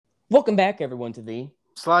Welcome back, everyone, to the.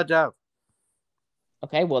 Slide job.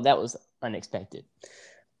 Okay, well, that was unexpected.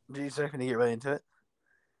 Did you expect me to get really into it?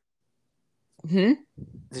 Hmm?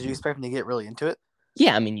 Did you expect me to get really into it?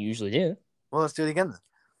 Yeah, I mean, you usually do. Well, let's do it again then.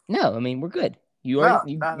 No, I mean, we're good. You No,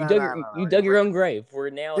 already no, you no, dug no, your, no. you dug your We're own grave. We're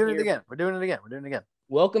now doing it here. again. We're doing it again. We're doing it again.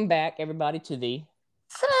 Welcome back, everybody, to the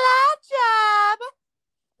Slide job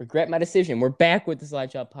Regret My Decision. We're back with the Slide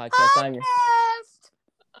Job Podcast. podcast.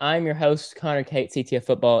 I'm your host, Connor Kate, CTF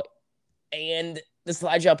Football, and the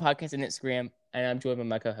Slide Job Podcast on Instagram, and I'm joined by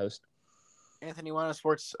my co-host. Anthony Wano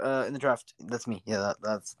Sports in the draft. That's me. Yeah,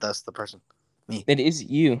 that's the person. Me. It is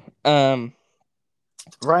you. Ryan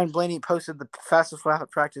Blaney posted the fastest lap at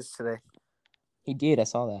practice today. He did. I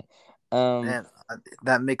saw that. And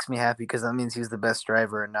that makes me happy because that means he's the best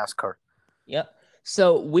driver in NASCAR. Yep.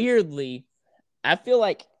 So weirdly, I feel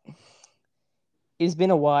like it's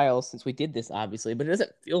been a while since we did this, obviously, but it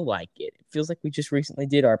doesn't feel like it. It feels like we just recently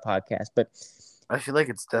did our podcast. But I feel like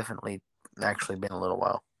it's definitely actually been a little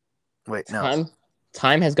while. Wait, no.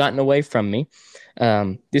 Time has gotten away from me.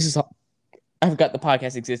 I forgot the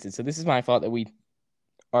podcast existed, so this is my fault that we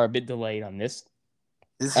are a bit delayed on this.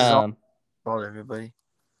 This is all fault, everybody.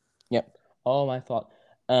 Yep, all my fault.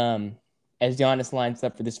 As Giannis lines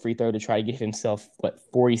up for this free throw to try to get himself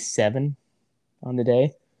 47 on the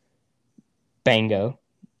day. Bango.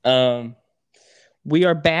 We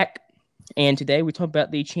are back, and today we talk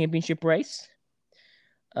about the championship race.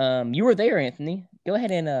 You were there, Anthony. Go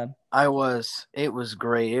ahead and. I was. It was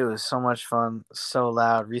great. It was so much fun. So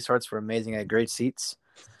loud. Restarts were amazing. I had great seats.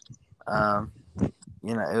 It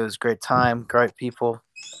was great time. Great people.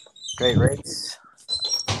 Great race.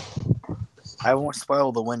 I won't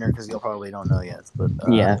spoil the winner because you probably don't know yet. But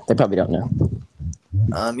yeah, they probably don't know.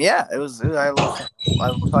 Yeah, it was. I will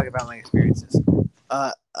talk about my experiences.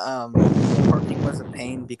 Parking was a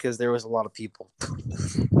pain because there was a lot of people.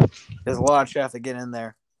 There's a lot of traffic getting in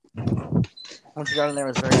there. Once you got in there,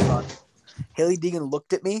 it was very fun. Haley Deegan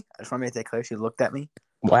looked at me. I just want to make that clear. She looked at me.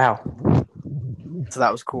 Wow. So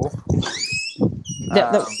that was cool.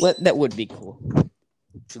 That would be cool.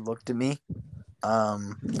 She looked at me.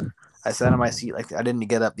 I sat in my seat. Like I didn't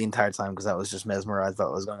get up the entire time because I was just mesmerized by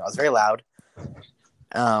what was going on. I was very loud.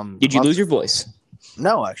 Did you lose your voice?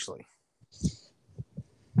 No, actually.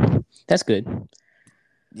 That's good.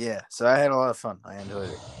 Yeah, so I had a lot of fun. I enjoyed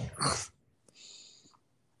it.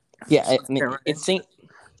 Yeah, I mean, it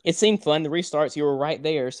seemed fun. The restarts, you were right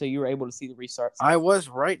there, so you were able to see the restarts. I was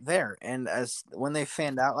right there, and when they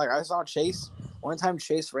fanned out, like I saw Chase. One time,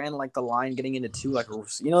 Chase ran like the line getting into two, like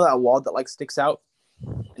that wall that like sticks out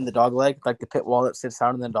in the dog leg, like the pit wall that sits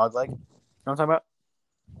out in the dog leg. You know what I'm talking about?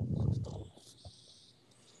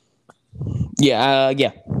 Yeah.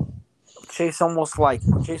 Chase was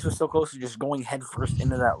so close to just going head first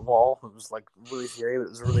into that wall. It was like really scary, but it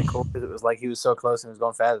was really cool because it was like he was so close and he was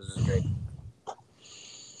going fast. It was just great.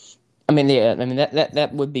 I mean, yeah. I mean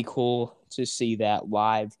that would be cool to see that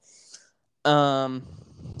live.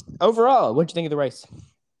 Overall, what'd you think of the race?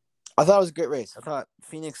 I thought it was a great race. I thought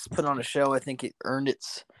Phoenix put on a show. I think it earned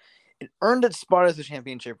its spot as the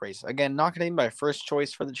championship race. Again, not going to be my first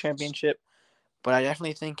choice for the championship, but I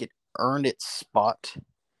definitely think it earned its spot.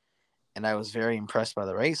 And I was very impressed by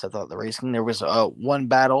the race. I thought the racing, there was one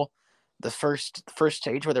battle, the first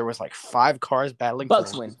stage where there was like 5 cars battling.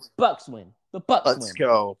 Bucks win. The Bucks win. Let's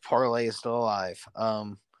go. Parlay is still alive.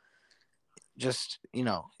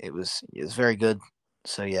 It was very good.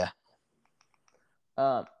 So yeah.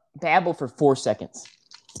 Babble for 4 seconds.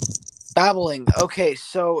 Babbling. Okay,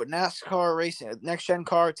 so NASCAR racing, next gen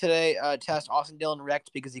car today. Test Austin Dillon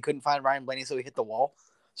wrecked because he couldn't find Ryan Blaney, so he hit the wall.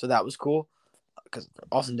 So that was cool. Because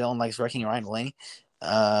Austin Dillon likes wrecking Ryan Blaney.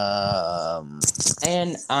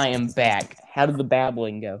 And I am back. How did the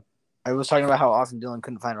babbling go? I was talking about how Austin Dillon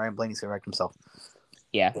couldn't find Ryan Blaney, so he wrecked himself.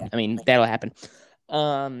 Yeah, I mean, that'll happen.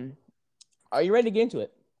 Are you ready to get into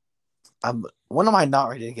it? When am I not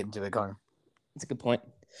ready to get into it, Connor? That's a good point.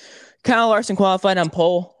 Kyle Larson qualified on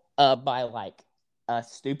pole by like a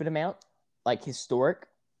stupid amount, like historic,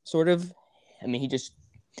 sort of. I mean, he just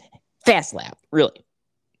fast lap, really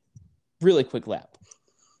quick lap.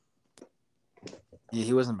 Yeah,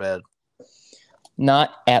 he wasn't bad.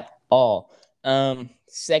 Not at all.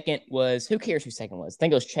 Second was, who cares who second was? I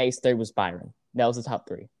think it was Chase. Third was Byron. That was the top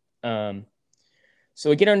 3. So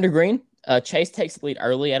we get under green. Chase takes the lead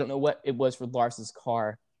early. I don't know what it was for Larson's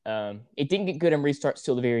car. It didn't get good in restarts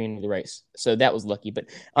till the very end of the race. So that was lucky. But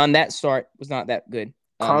on that start was not that good.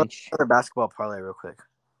 Another basketball parlay real quick.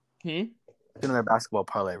 Another basketball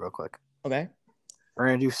parlay real quick. Okay. We're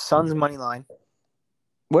going to do Suns money line.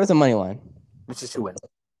 What is the money line? Which is to win.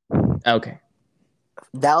 Okay.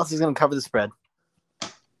 Dallas is going to cover the spread.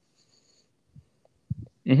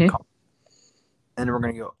 Mm-hmm. And we're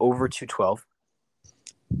going to go over 212.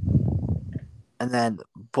 And then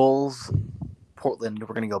Bulls, Portland,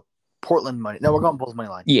 we're going to go Portland money. No, we're going Bulls money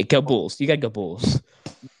line. Yeah, go Bulls. You got to go Bulls.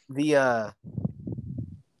 Wait,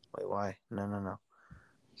 why? No.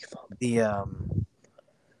 The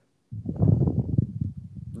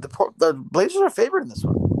Blazers are favored in this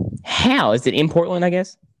one. How? Is it in Portland, I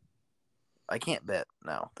guess? I can't bet.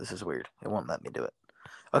 No, this is weird. It won't let me do it.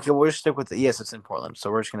 Okay, we'll just stick with it. Yes, it's in Portland,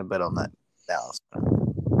 so we're just going to bet on that. Dallas.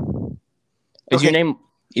 Is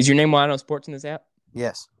your name Wide on Sports in this app?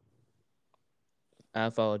 Yes. I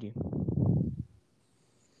followed you.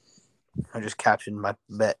 I just captioned my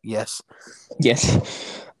bet. Yes.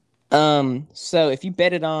 Yes. So if you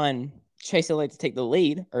betted on Chase Elliott to take the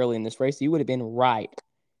lead early in this race, you would have been right.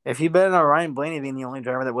 If you betted on Ryan Blaney being the only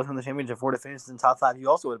driver that wasn't in the championship for to finish in the top 5, you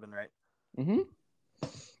also would have been right. You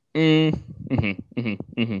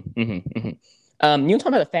want to talk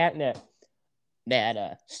about the fact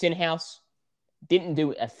that Stenhouse didn't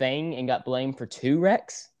do a thing and got blamed for 2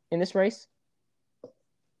 wrecks in this race?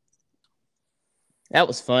 That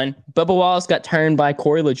was fun. Bubba Wallace got turned by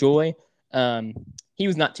Corey LaJoie. He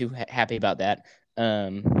was not too happy about that.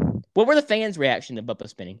 What were the fans' reaction to Bubba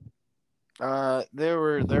spinning?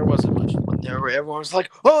 There wasn't much. Everyone was like,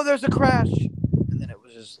 "Oh, there's a crash," and then it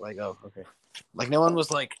was just like, "Oh, okay." Like no one was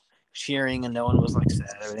like cheering and no one was like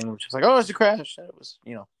sad. Everything was just like, "Oh, it's a crash." And it was,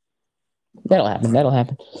 That'll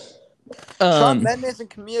happen. Shawn Mendes and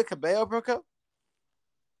Camila Cabello broke up.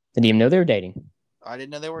 Didn't even know they were dating. I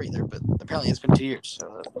didn't know they were either, but apparently it's been 2 years,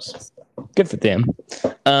 so that was good for them.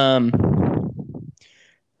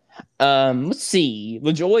 Let's see.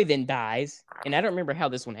 LaJoie then dies, and I don't remember how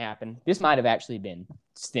this one happened. This might have actually been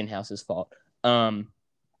Stenhouse's fault. But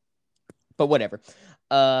whatever.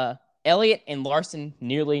 Elliott and Larson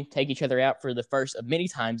nearly take each other out for the first of many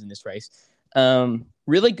times in this race.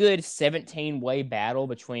 Really good 17-way battle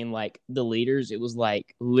between like the leaders. It was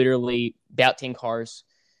like literally about 10 cars.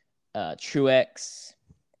 Truex,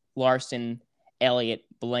 Larson, Elliott,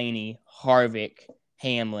 Blaney, Harvick,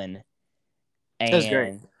 Hamlin, and that's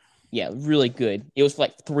great. Yeah, really good. It was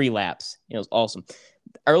like 3 laps. It was awesome.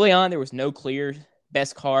 Early on, there was no clear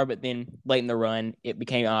best car, but then late in the run, it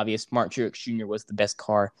became obvious Martin Truex Jr. was the best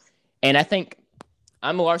car. And I think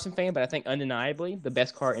I'm a Larson fan, but I think undeniably the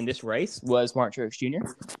best car in this race was Martin Truex Jr.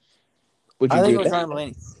 Would you I think agree it was with Ryan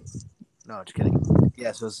Blaney. No, just kidding.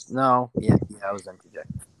 Yes, it was I was MTJ.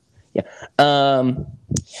 Yeah.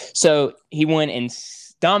 So he won and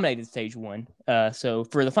dominated stage 1. So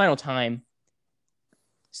for the final time,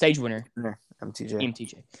 stage winner,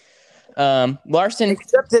 MTJ. Larson.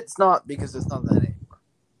 Except it's not because it's not that anymore.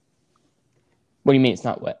 What do you mean it's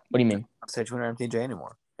not what? What do you mean? Stage winner MTJ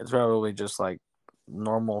anymore. It's probably just like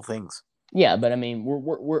normal things. Yeah, but I mean,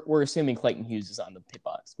 we're assuming Clayton Hughes is on the pit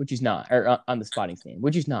box, which he's not, or on the spotting stand,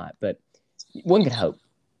 which he's not. But one could hope.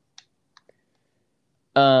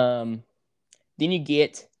 Then you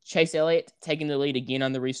get Chase Elliott taking the lead again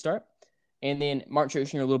on the restart, and then Martin Truex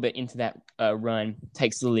Jr. a little bit into that run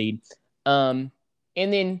takes the lead. And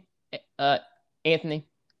then Anthony.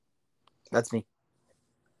 That's me.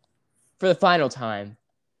 For the final time,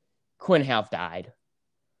 Quinn Houff died.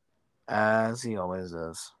 As he always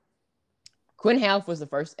does. Quinn Houff was the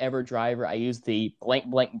first ever driver I used the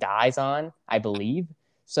blank dies on, I believe.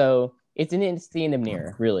 So it's the end of an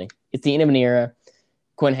era, really. It's the end of an era.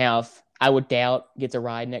 Quinn Houff, I would doubt gets a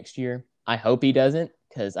ride next year. I hope he doesn't,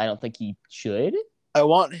 because I don't think he should. I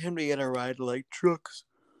want him to get a ride like trucks.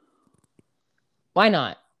 Why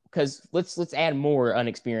not? Because let's add more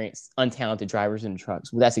unexperienced, untalented drivers in the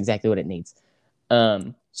trucks. Well, that's exactly what it needs.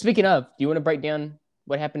 Speaking of, do you want to break down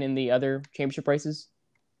what happened in the other championship races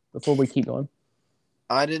before we keep going?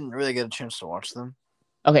 I didn't really get a chance to watch them.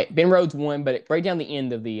 Okay, Ben Rhodes won, but break down the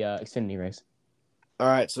end of the Xfinity race. All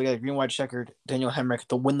right, so we got a green, white checkered. Daniel Hemrick,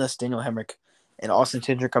 the winless Daniel Hemrick, and Austin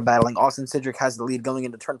Cindric are battling. Austin Cindric has the lead going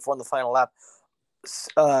into turn 4 in the final lap.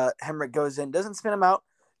 Hemrick goes in, doesn't spin him out,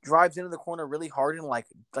 drives into the corner really hard and like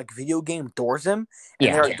video game doors him.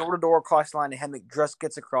 And they're door-to-door across the line, and Hemrick just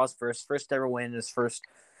gets across for his first ever win, his first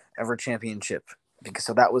ever championship.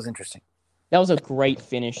 So that was interesting. That was a great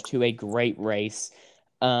finish to a great race.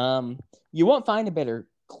 You won't find a better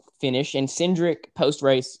finish. And Cindric,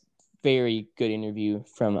 post-race, very good interview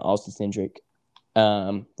from Austin Cindric.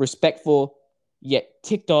 Respectful, yet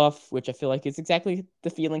ticked off, which I feel like is exactly the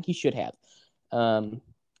feeling he should have. And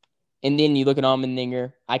then you look at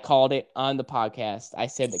Allmendinger. I called it on the podcast. I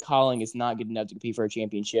said that Calling is not good enough to compete for a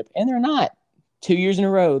championship, and they're not. 2 years in a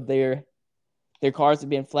row, their cars have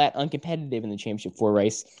been flat uncompetitive in the championship 4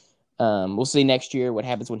 race. We'll see next year what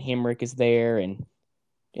happens when Hemrick is there, and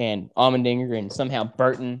and Allmendinger, and somehow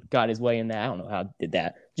Burton got his way in that. I don't know how he did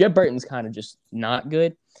that. Jeb Burton's kind of just not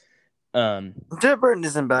good. Jeb Burton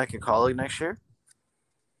isn't back at college next year.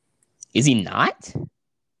 Is he not?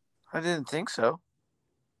 I didn't think so.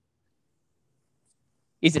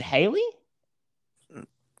 Is it Haley?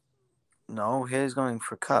 No, he's going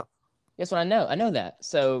for Cup. That's what I know. I know that.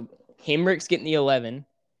 So Hemrick's getting the 11,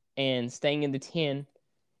 and staying in the 10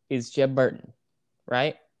 is Jeb Burton,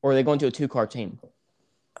 right? Or are they going to a 2-car team?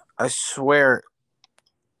 I swear.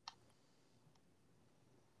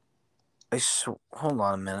 Hold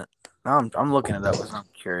on a minute. Now I'm looking it up because I'm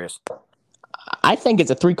curious. I think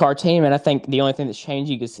it's a 3-car team, and I think the only thing that's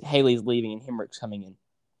changing is Haley's leaving and Hemrick's coming in.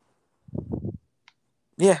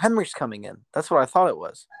 Yeah, Henry's coming in. That's what I thought it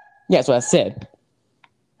was. Yeah, that's what I said.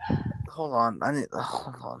 Hold on.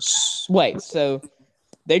 Hold on. Wait, so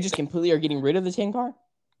they just completely are getting rid of the 10-car?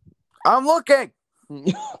 I'm looking.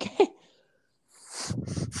 Okay.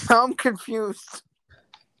 I'm confused.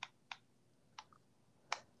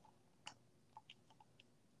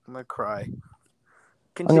 I'm gonna cry.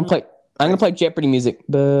 Continue. I'm gonna play Jeopardy music.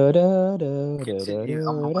 Okay.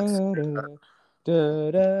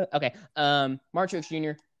 Mark Truex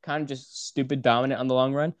Jr. kind of just stupid dominant on the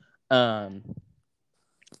long run.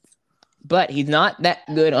 But he's not that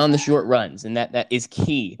good on the short runs, and that is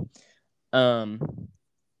key.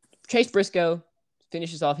 Chase Briscoe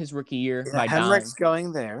finishes off his rookie year by Henrik's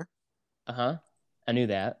going there. I knew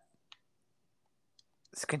that.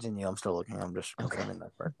 Let's continue. I'm still looking. I'm just confirming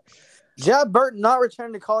that part. Jeb Burton not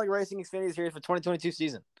returning to Kaulig Racing Xfinity Series for 2022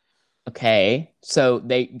 season. Okay, so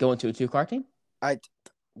they go into a 2-car team?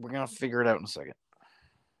 We're gonna figure it out in a second.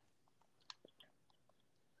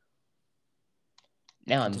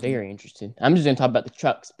 Now I'm very interested. I'm just gonna talk about the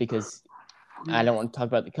trucks because I don't want to talk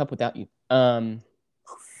about the Cup without you.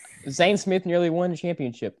 Zane Smith nearly won the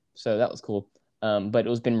championship, so that was cool. But it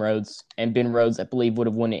was Ben Rhodes, and Ben Rhodes, I believe, would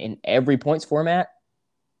have won it in every points format,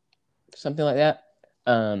 something like that.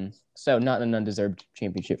 So not an undeserved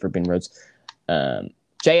championship for Ben Rhodes.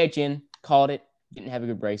 JHN called it, didn't have a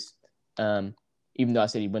good race. Even though I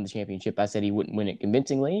said he'd win the championship, I said he wouldn't win it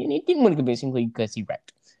convincingly, and he didn't win it convincingly because he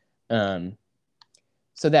wrecked.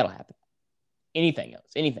 So that'll happen. Anything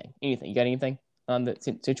else? Anything? You got anything on the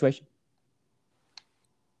situation?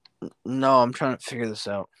 No, I'm trying to figure this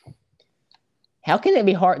out. How can it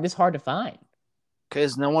be this hard to find?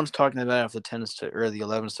 Because no one's talking about if the 10 or the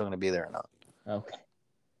 11 is still going to be there or not. Okay.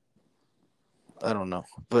 I don't know,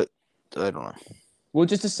 but I don't know. We'll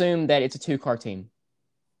just assume that it's a 2-car team.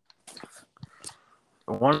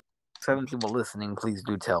 7 people listening, please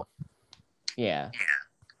do tell. Yeah.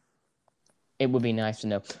 It would be nice to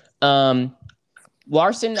know.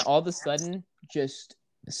 Larson, all of a sudden, just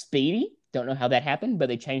speedy. Don't know how that happened, but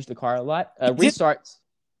they changed the car a lot. Restarts.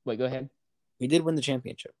 Wait, go ahead. He did win the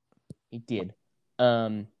championship. He did.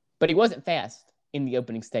 But he wasn't fast in the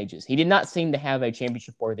opening stages. He did not seem to have a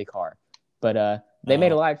championship-worthy car. But they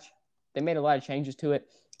made a lot of changes to it.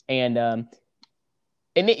 And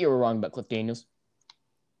admit you were wrong about Cliff Daniels.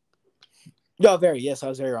 Yeah, yes, I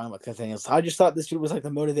was very wrong about Cliff Daniels. I just thought this dude was like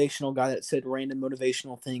the motivational guy that said random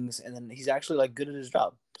motivational things, and then he's actually like good at his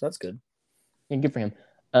job. So that's good. Yeah, good for him.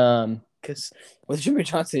 Because with Jimmie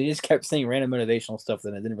Johnson, he just kept saying random motivational stuff,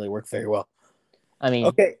 and it didn't really work very well. I mean,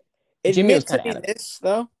 okay, Jimmy was kind of this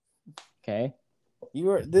though. Okay,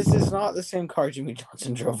 this is not the same car Jimmie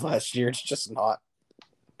Johnson drove last year. It's just not.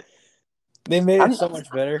 They made it so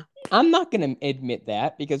much better. I'm not going to admit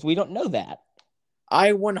that because we don't know that.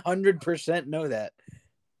 I 100% know that.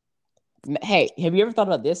 Hey, have you ever thought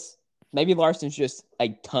about this? Maybe Larson's just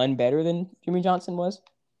a ton better than Jimmie Johnson was.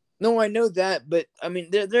 No, I know that, but I mean,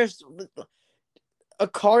 there's a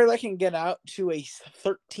car that can get out to a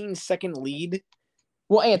 13-second lead.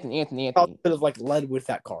 Well, Anthony could have led with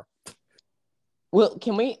that car. Well,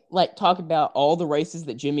 can we talk about all the races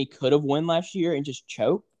that Jimmy could have won last year and just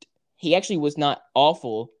choked? He actually was not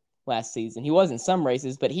awful last season. He was in some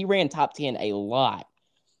races, but he ran top 10 a lot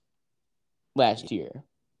last year.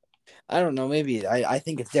 I don't know. Maybe I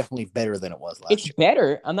think it's definitely better than it was last year. It's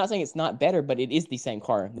better. I'm not saying it's not better, but it is the same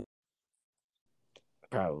car.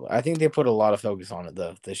 Probably. I think they put a lot of focus on it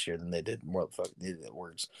though this year than they did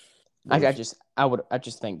words. I just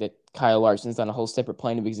think that Kyle Larson's on a whole separate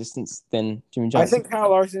plane of existence than Jimmie Johnson. I think Kyle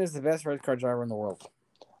Larson is the best race car driver in the world.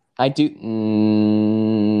 I do.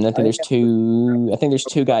 I think there's two. I think there's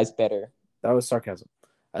two guys better. That was sarcasm.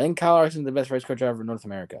 I think Kyle Larson is the best race car driver in North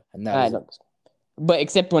America, and that is. But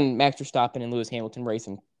except when Max Verstappen and Lewis Hamilton race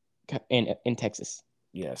in Texas.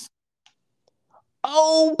 Yes.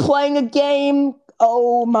 Oh, playing a game.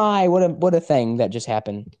 Oh my! What a thing that just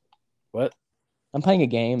happened. What? I'm playing a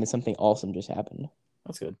game and something awesome just happened.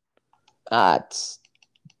 That's good.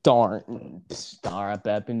 Darn. Star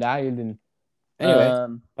up and down.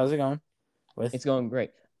 Anyway, how's it going? It's going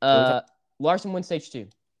great. With Larson wins stage 2.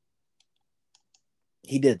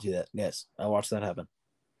 he did do that. Yes, I watched that happen.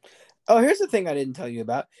 Oh, here's the thing I didn't tell you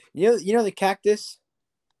about. You know the cactus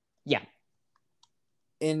Yeah.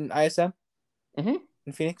 in ISM Mm-hmm.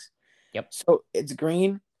 in Phoenix. Yep. So it's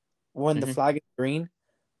green when the flag is green,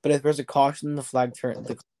 but if there's a caution,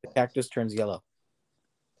 the cactus turns yellow.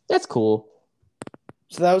 That's cool.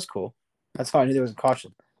 So that was cool. That's how I knew there was a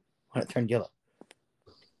caution when it turned yellow.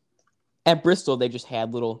 At Bristol, they just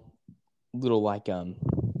had little like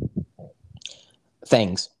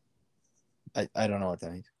things, I don't know what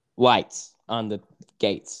that means. lights on the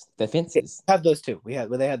gates, the fences. They had those too. They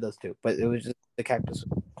had those too, but it was just the cactus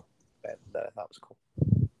that I thought was cool.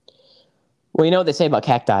 Well, you know what they say about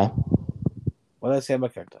cacti? What did I say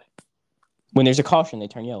about cacti? When there's a caution, they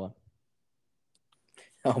turn yellow.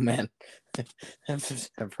 Oh man,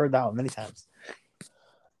 I've heard that one many times.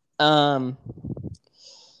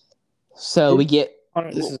 So we get.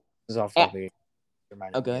 This is off topic.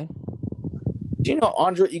 Oh, go ahead. Do you know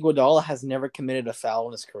Andre Iguodala has never committed a foul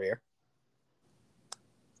in his career?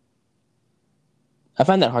 I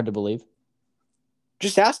find that hard to believe.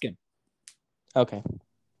 Just ask him. Okay.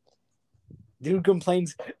 Dude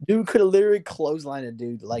complains. Dude could have literally clotheslined a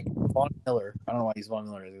dude like Von Miller. I don't know why he's Von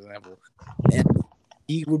Miller as an example. And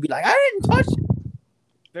he would be like, I didn't touch it.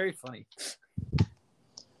 Very funny.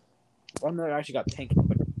 Von Miller actually got tanked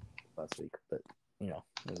last week, but you know,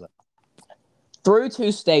 it was like... Through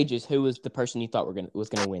 2 stages, who was the person you thought was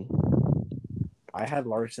gonna win? I had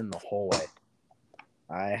Larson the whole way.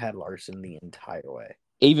 I had Larson the entire way.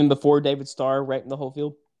 Even before David Starr wrecked the whole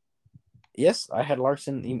field? Yes, I had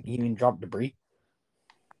Larson. He even dropped debris.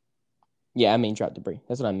 Yeah, I mean drop debris.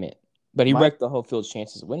 That's what I meant. But he wrecked the whole field's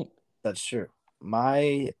chances of winning. That's true.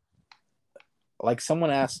 Someone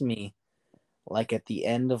asked me, like at the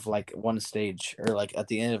end of like one stage, or like at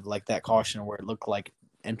the end of like that caution where it looked like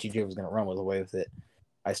MTJ was going to run away with it,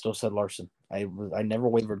 I still said Larson. I never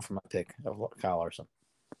wavered from my pick of Kyle Larson.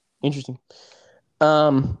 Interesting.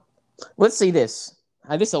 Let's see this.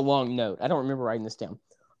 This is a long note. I don't remember writing this down.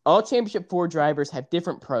 All Championship 4 drivers have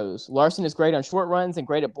different pros. Larson is great on short runs and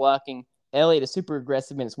great at blocking. Elliott is super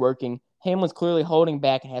aggressive and it's working. Hamlin's clearly holding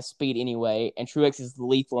back and has speed anyway. And Truex is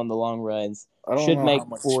lethal on the long runs. I don't know how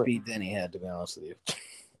much speed Denny had, to be honest with you.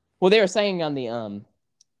 Well, they were saying on the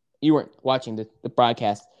you weren't watching the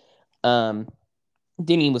broadcast.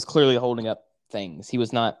 Denny was clearly holding up things. He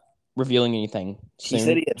was not revealing anything soon. He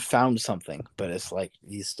said he had found something, but it's like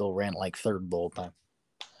he still ran like third the whole time.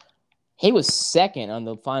 He was second on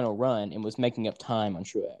the final run and was making up time on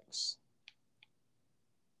Truex.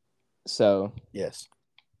 So yes,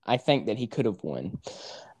 I think that he could have won.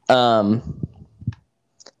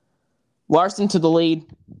 Larson to the lead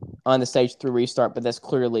on the stage 3 restart, but that's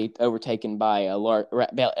clearly overtaken by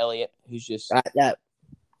Elliott, who's just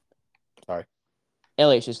sorry.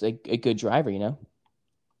 Elliott's just a good driver, you know.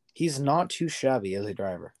 He's not too shabby as a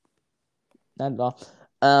driver. Not at all.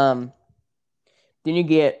 Then you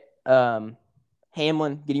get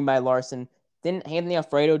Hamlin getting by Larson. Then Anthony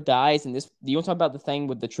Alfredo dies, and this. Do you want to talk about the thing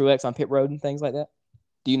with the Truex on pit road and things like that?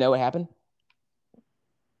 Do you know what happened?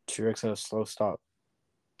 Truex had a slow stop.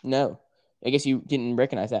 No, I guess you didn't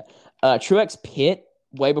recognize that. Truex pit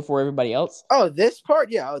way before everybody else. Oh, this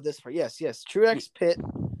part, yeah. Oh, this part, yes. Truex pit,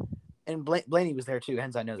 and Blaney was there too.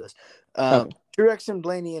 Hence, I know this. Okay. Truex and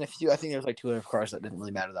Blaney and a few. I think there was like 2 other cars that didn't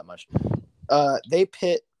really matter that much. They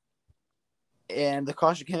pit. And the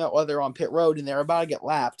caution came out while they were on pit road, and they were about to get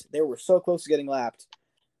lapped. They were so close to getting lapped,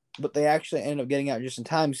 but they actually ended up getting out just in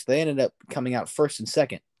time. So they ended up coming out first and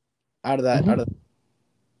second out of that. Mm-hmm.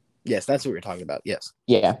 Yes, that's what we're talking about. Yes.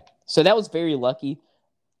 Yeah. So that was very lucky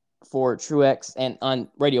for Truex, and on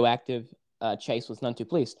Radioactive, Chase was none too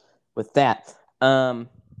pleased with that. So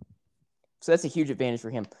that's a huge advantage for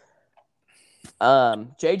him.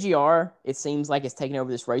 JGR, it seems like it's taking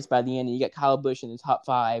over this race by the end. And you got Kyle Busch in the top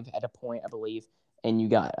 5 at a point, I believe, and you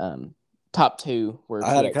got top 2 where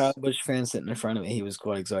I had a Kyle Busch fan sitting in front of me. He was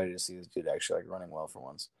quite excited to see this dude actually like running well for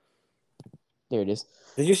once. There it is.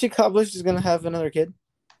 Did you see Kyle Busch is going to have another kid?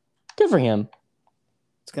 Good for him.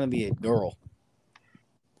 It's going to be a girl.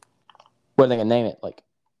 What are they going to name it? Like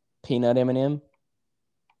Peanut M&M?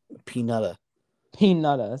 Peanuta.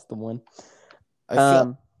 Peanuta, that's the one. I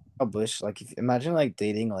feel Kyle Busch, like imagine like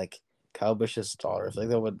dating like Kyle Busch's daughter. I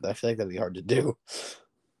feel like that'd be hard to do.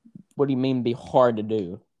 What do you mean be hard to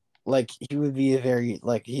do? Like he would be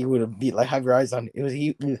he would be like have your eyes on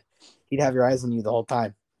he'd have your eyes on you the whole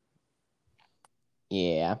time.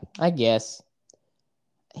 Yeah, I guess.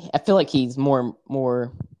 I feel like he's more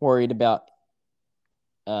worried about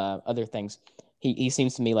other things. He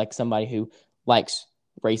seems to me like somebody who likes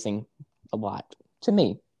racing a lot. To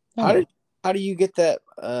me, I How don't did know. how do you get that?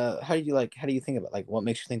 How do you think about what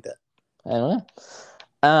makes you think that? I don't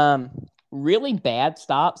know. Really bad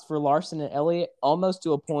stops for Larson and Elliott, almost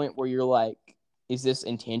to a point where you're like, is this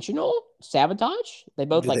intentional sabotage? They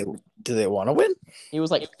both Do like they want to win? it was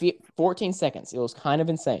like 14 seconds. It was kind of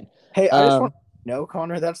insane. Hey, I just want Um, to know,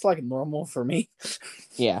 Connor. That's like normal for me.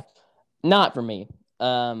 yeah, not for me.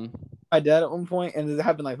 Um, My dad at one point, and it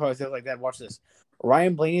happened like probably said like, "Dad, watch this.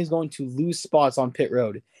 Ryan Blaney is going to lose spots on pit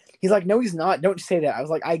road." He's like, "No, he's not. Don't say that." I was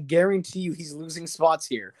like, "I guarantee you, he's losing spots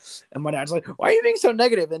here." And my dad's like, "Why are you being so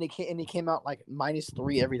negative?" And he came out like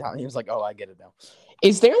 -3 every time. He was like, "Oh, I get it now."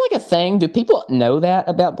 is there like a thing? Do people know that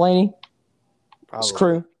about Blaney? His Probably.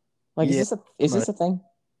 crew? Like, Yeah, is this a thing?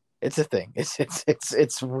 it's a thing.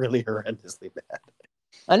 It's really horrendously bad.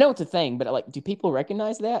 I know it's a thing, but like, do people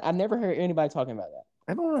recognize that? I've never heard anybody talking about that.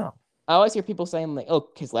 I don't know. I always hear people saying like, "Oh,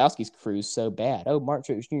 Keselowski's crew is so bad. Oh,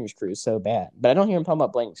 Martin Truex Jr.'s crew is so bad," but I don't hear him talking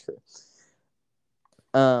about Blaney's crew.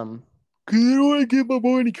 Um, Cause you don't want to give my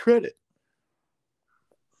boy any credit.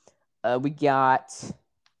 we got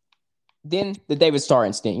then the David Starr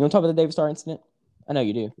incident. You want to talk about the David Starr incident? I know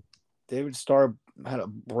you do. David Starr had a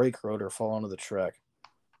brake rotor fall onto the track,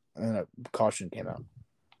 and a caution came out.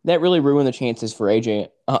 That really ruined the chances for AJ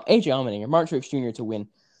Allmendinger, Martin Truex Jr. to win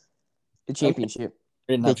the championship.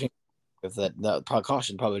 Didn't have if that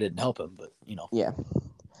caution probably didn't help him, but Yeah.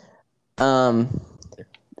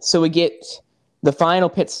 So we get the final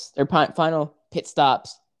pit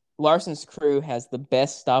stops. Larson's crew has the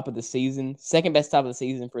best stop of the season, second best stop of the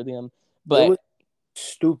season for them. it was But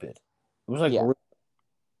stupid. It was like yeah,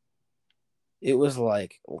 it was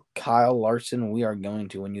like Kyle Larson, we are going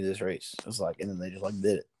to win you this race. It was like, and then they just like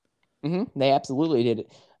did it. they absolutely did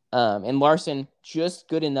it. And Larson just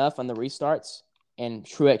good enough on the restarts, and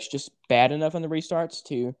Truex just bad enough on the restarts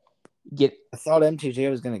to get. I thought MTJ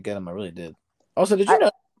was going to get him. I really did. Also, did you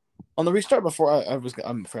know on the restart before I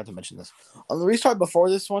forgot to mention this on the restart before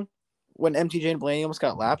this one when MTJ and Blaney almost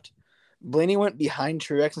got lapped, Blaney went behind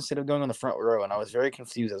Truex instead of going on the front row, and I was very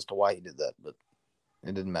confused as to why he did that, but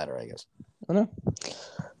it didn't matter, I guess. I don't know.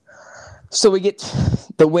 So we get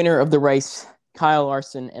the winner of the race, Kyle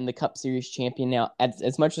Larson, and the Cup Series champion. Now,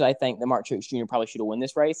 as much as I think that Mark Truex Jr. probably should have won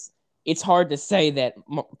this race, it's hard to say that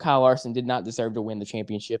Kyle Larson did not deserve to win the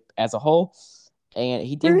championship as a whole, and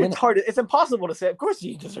he did win It's it. hard. It's impossible to say. Of course,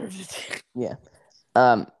 he deserves it. Yeah.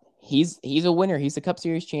 He's a winner. He's the Cup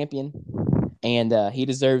Series champion, and he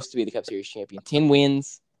deserves to be the Cup Series champion. 10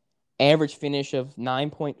 wins, average finish of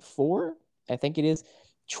 9.4, I think it is.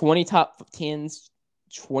 20 top 10s,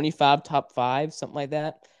 25 top 5, something like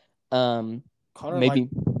that. Connor Maybe.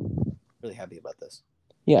 Really happy about this.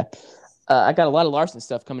 Yeah. I got a lot of Larson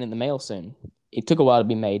stuff coming in the mail soon. It took a while to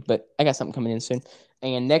be made, but I got something coming in soon.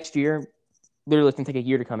 And next year, literally it's going to take a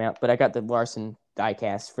year to come out, but I got the Larson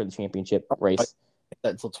diecast for the championship race.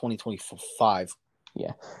 That until 2025.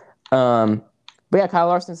 Yeah. But yeah, Kyle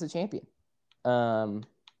Larson's the champion.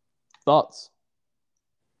 Thoughts?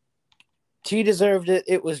 He deserved it.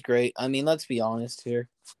 It was great. I mean, let's be honest here.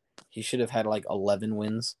 He should have had like 11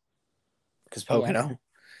 wins because Pocono. Yeah.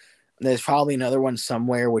 There's probably another one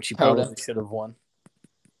somewhere which he probably should have won.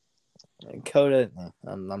 And Coda,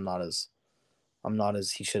 I'm not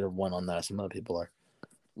as he should have won on that as some other people are.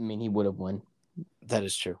 I mean, he would have won. That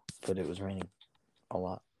is true, but it was raining a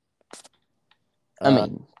lot.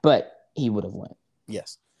 But he would have won.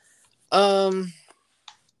 Yes. I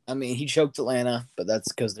mean, he choked Atlanta, but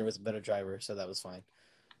that's because there was a better driver, so that was fine.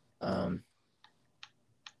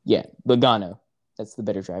 Yeah, Logano. That's the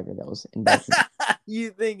better driver that was in.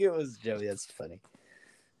 You think it was Joey? That's funny.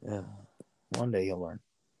 Yeah. One day you'll learn.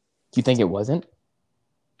 Do you think it wasn't?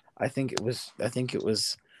 I think it was a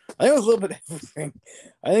little bit of everything.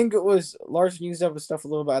 I think it was Larson used up his stuff a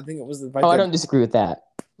little bit. I think it was the. I don't disagree with that.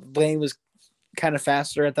 Blaine was kind of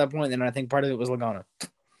faster at that point, and I think part of it was Logano,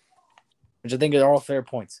 which I think are all fair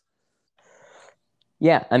points.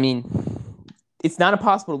 Yeah, I mean, it's not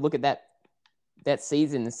impossible to look at that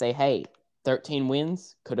season and say, "Hey, 13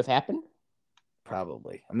 wins could have happened."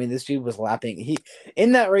 Probably. I mean, this dude was lapping.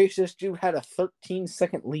 In that race, this dude had a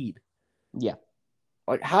 13-second lead. Yeah.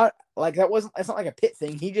 Like how? Like that's not like a pit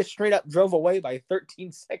thing. He just straight up drove away by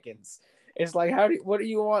 13 seconds. It's like, what do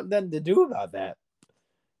you want them to do about that?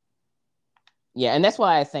 Yeah, and that's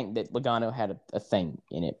why I think that Logano had a thing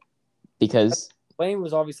in it, because Blaine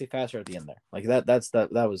was obviously faster at the end there. Like that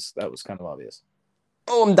was kind of obvious.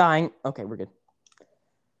 Oh, I'm dying. Okay, we're good.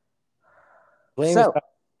 Blaine was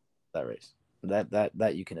that race.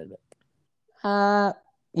 That you can admit.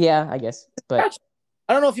 Yeah, I guess. But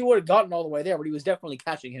I don't know if he would have gotten all the way there, but he was definitely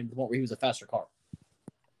catching him to the point where he was a faster car.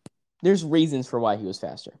 there's reasons for why he was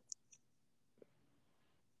faster.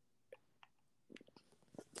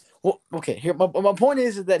 Well, okay. Here, my point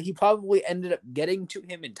is that he probably ended up getting to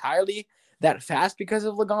him entirely that fast because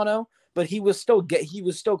of Logano, but he was still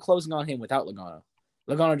closing on him without Logano.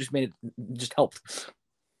 Logano just helped.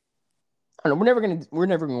 I don't know. We're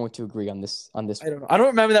never going to agree on this. I don't know. I don't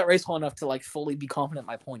remember that race well enough to like fully be confident in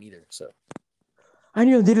my point either. So I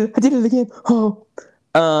knew I did it. I did it again. Oh,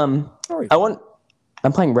 sorry.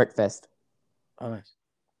 I'm playing Wreckfest. Oh, nice.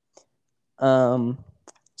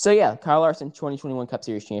 So yeah, Kyle Larson, 2021 Cup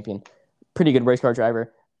Series champion, pretty good race car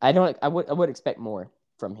driver. I would expect more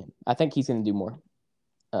from him. I think he's going to do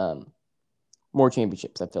more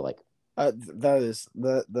championships. I feel like. That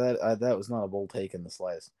was not a bold take in the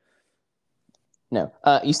slice. No,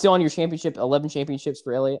 you still on your championship? 11 championships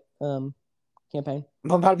for Elliott campaign.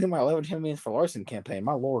 I'm about to be my 11 champions for Larson campaign.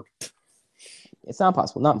 My lord, it's not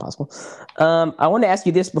impossible. Not impossible. I want to ask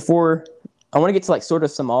you this before I want to get to like sort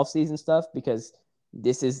of some off-season stuff because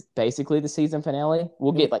this is basically the season finale.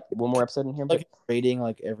 We'll get like one more episode in here. Like rating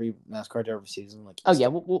like every NASCAR driver season. Like oh yeah,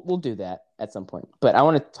 we'll do that at some point. But I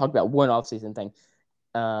want to talk about one off-season thing.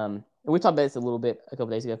 We talked about this a little bit a couple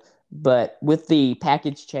days ago. But with the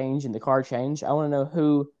package change and the car change, I want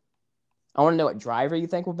to know what driver you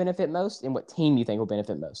think will benefit most and what team you think will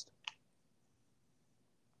benefit most.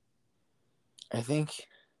 I think,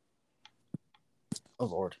 oh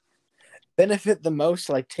Lord, benefit the most,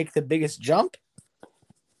 like take the biggest jump?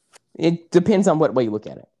 It depends on what way you look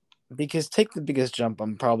at it. Because take the biggest jump,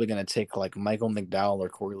 I'm probably going to take like Michael McDowell or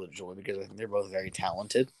Corey LaJoie because I think they're both very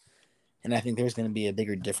talented. And I think there's going to be a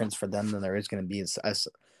bigger difference for them than there is going to be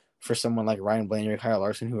for someone like Ryan Blaney or Kyle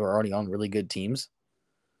Larson who are already on really good teams.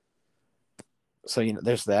 So,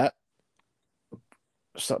 there's that.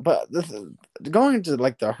 So, but going into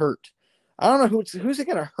like the hurt, I don't know who's it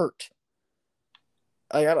going to hurt.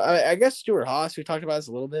 I guess Stuart Haas, we talked about this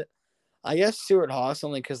a little bit. I guess Stuart Haas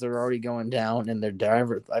only because they're already going down and their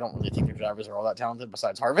driver. I don't really think their drivers are all that talented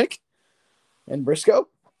besides Harvick and Briscoe.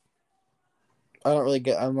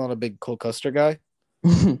 I'm not a big Cole Custer guy.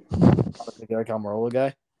 I'm not a big Eric Almirola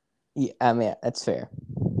guy. Yeah, I mean that's fair.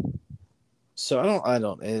 So I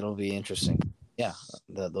don't. It'll be interesting. Yeah,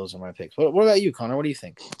 those are my picks. What about you, Connor? What do you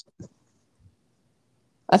think?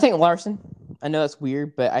 I think Larson. I know it's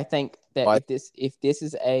weird, but I think that Why? if this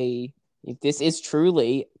is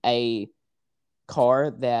truly a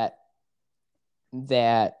car that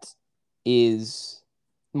is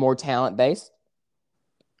more talent based,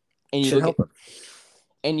 and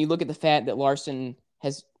you look at the fact that Larson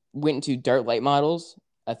has went into dirt late models,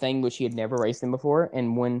 a thing which he had never raced in before,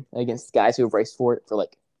 and won against guys who have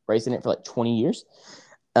racing it for like 20 years.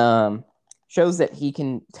 Shows that he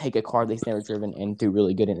can take a car that he's never driven and do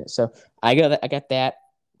really good in it. So I got that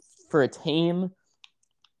for a team.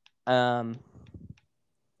 I'm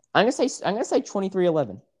gonna say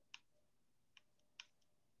 23-11.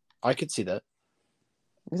 I could see that.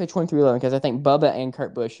 I'm gonna say 23-11 because I think Bubba and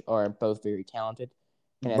Kurt Busch are both very talented,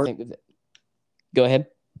 and I think go ahead.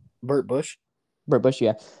 Burt Busch,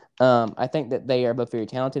 yeah. I think that they are both very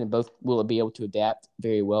talented and both will be able to adapt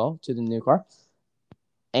very well to the new car.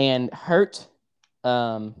 And hurt,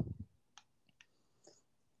 I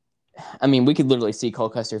mean, we could literally see Cole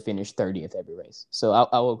Custer finish 30th every race. So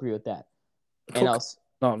I will agree with that. And also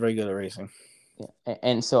not very good at racing. Yeah,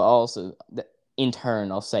 and so also in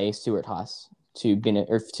turn, I'll say Stuart Haas to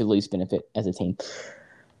least benefit as a team.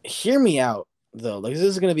 Hear me out though. Like this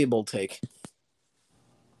is going to be a bold take.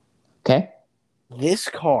 Okay. This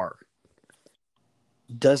car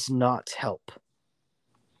does not help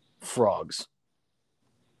frogs.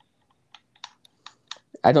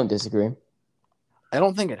 I don't disagree. I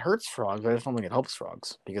don't think it hurts frogs. I just don't think it helps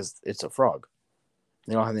frogs because it's a frog.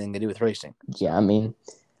 They don't have anything to do with racing. Yeah, I mean,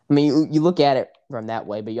 you look at it from that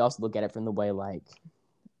way, but you also look at it from the way like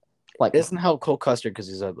it doesn't help Cole Custer because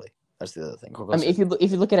he's ugly. That's the other thing. I mean, if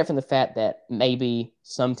you look at it from the fact that maybe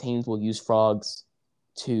some teams will use frogs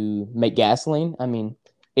to make gasoline, I mean,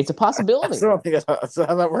 it's a possibility. I don't think that's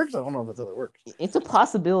how that works. I don't know if that's how that works. It's a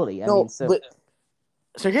possibility.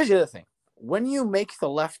 So here's the other thing. When you make the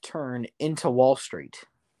left turn into Wall Street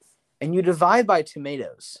and you divide by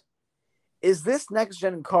tomatoes, is this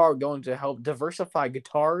next-gen car going to help diversify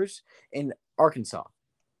guitars in Arkansas?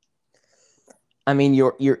 I mean,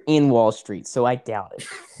 you're in Wall Street, so I doubt it.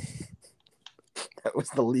 That was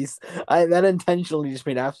the least. That intentionally just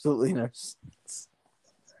made absolutely no sense.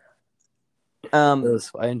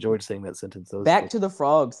 I enjoyed saying that sentence. Back to the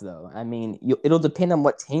frogs, though. I mean, it'll depend on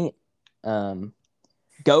what team.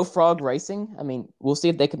 Go Frog Racing. I mean, we'll see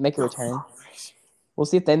if they could make a return. We'll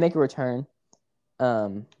see if they make a return. I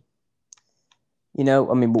mean,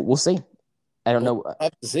 we'll see. I don't know. I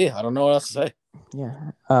have to see. I don't know what else to say.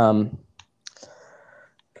 Yeah. I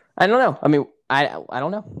don't know. I mean, I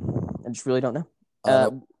don't know. I just really don't know.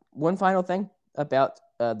 One final thing about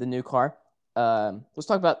the new car. Let's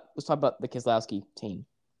talk about the Keselowski team.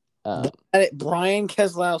 Brian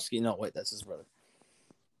Keselowski. No, wait, that's his brother.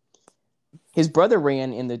 His brother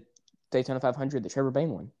ran in the Daytona 500 that Trevor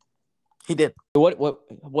Bayne won. He did.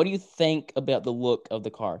 What do you think about the look of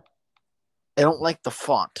the car? I don't like the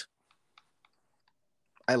font.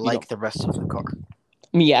 I like the rest of the car.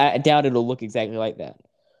 I mean, yeah, I doubt it'll look exactly like that.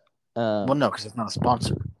 Well, no, because it's not a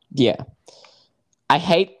sponsor. Yeah. I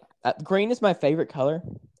hate green is my favorite color.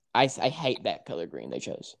 I hate that color green they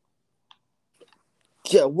chose.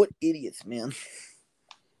 Yeah, what idiots, man.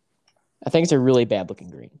 I think it's a really bad looking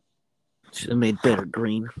green. Should have made better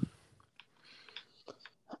green.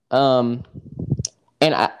 And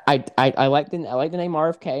I like the name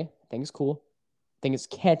RFK. I think it's cool. I think it's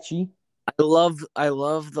catchy. I love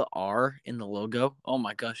the R in the logo. Oh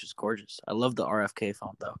my gosh, it's gorgeous. I love the RFK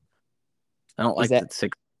font though. I don't like that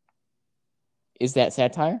 6. Is that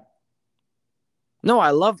satire? No,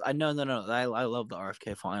 I love the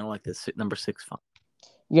RFK font. I don't like this number 6 font.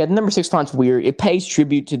 Yeah, the number 6 font's weird. It pays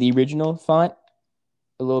tribute to the original font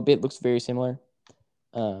a little bit. Looks very similar.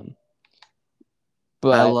 But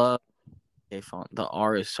I love the font. The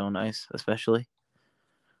R is so nice, especially.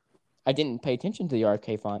 I didn't pay attention to the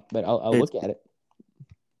RFK font, but I'll look at it.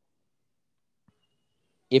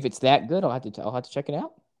 If it's that good, I'll have to check it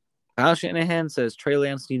out. Kyle Shanahan says Trey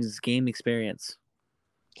Lance needs his game experience.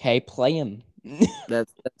 Okay, play him. That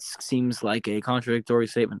seems like a contradictory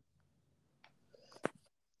statement.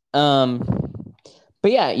 But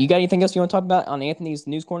yeah, you got anything else you want to talk about on Anthony's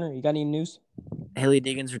News Corner? You got any news? Hailie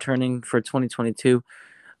Deegan's returning for 2022.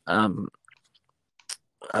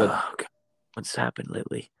 What's happened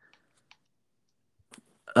lately?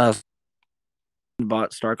 Bought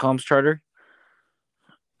Starcom's charter.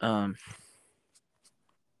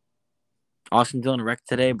 Austin Dillon wrecked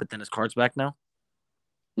today, but then his card's back now.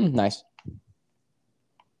 Nice.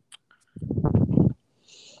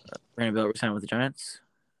 Brandon Belt resigned with the Giants.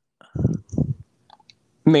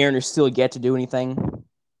 Mariners still yet to do anything.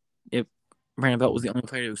 Yep. Brandon Belt was the only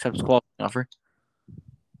player to accept his qualifying offer.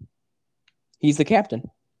 He's the captain.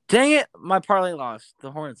 Dang it! My parlay lost.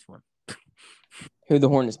 The Hornets won. Who the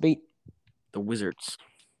Hornets beat? The Wizards.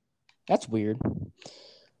 That's weird.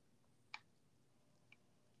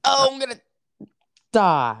 Oh, I'm gonna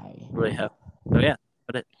die. Really have. So yeah,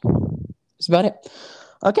 that's about it.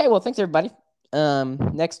 Okay, well, thanks everybody.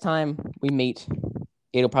 Next time we meet,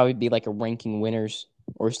 it'll probably be like a ranking winners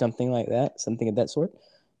or something like that, something of that sort.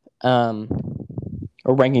 Or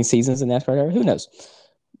ranking seasons in NASCAR. Who knows?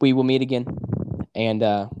 We will meet again, and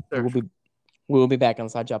we will be back on the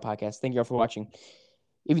Side Job Podcast. Thank you all for watching.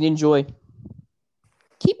 If you enjoy,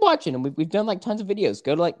 keep watching, and we've done like tons of videos.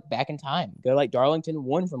 Go to like Back in Time. Go to like Darlington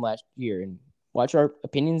 1 from last year and watch our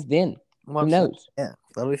opinions then. Who knows? Yeah,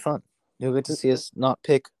 that'll be fun. You'll get to see us not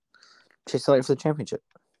pick Chase Elliott for the championship.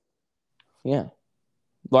 Yeah.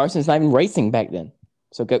 Larson's not even racing back then.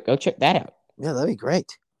 So go check that out. Yeah, that'd be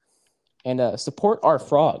great. And support our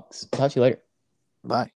frogs. I'll talk to you later. Bye.